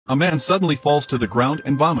A man suddenly falls to the ground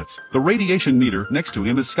and vomits. The radiation meter next to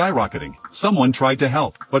him is skyrocketing. Someone tried to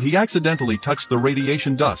help, but he accidentally touched the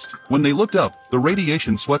radiation dust. When they looked up, the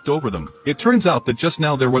radiation swept over them. It turns out that just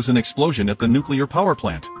now there was an explosion at the nuclear power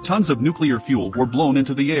plant. Tons of nuclear fuel were blown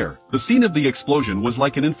into the air. The scene of the explosion was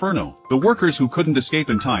like an inferno. The workers who couldn't escape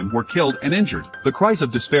in time were killed and injured. The cries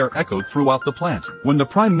of despair echoed throughout the plant. When the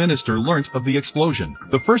Prime Minister learnt of the explosion,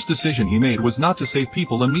 the first decision he made was not to save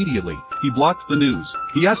people immediately. He blocked the news.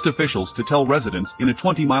 He asked officials to tell residents in a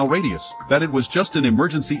 20-mile radius that it was just an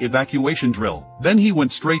emergency evacuation drill. Then he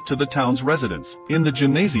went straight to the town's residents in the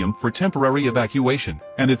gymnasium for temporary evacuation,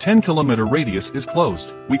 and a 10-kilometer radius is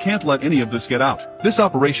closed. We can't let any of this get out. This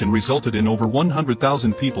operation resulted in over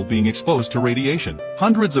 100,000 people being exposed to radiation.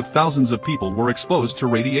 Hundreds of thousands of people were exposed to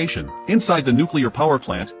radiation. Inside the nuclear power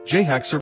plant, Jae-hak survived.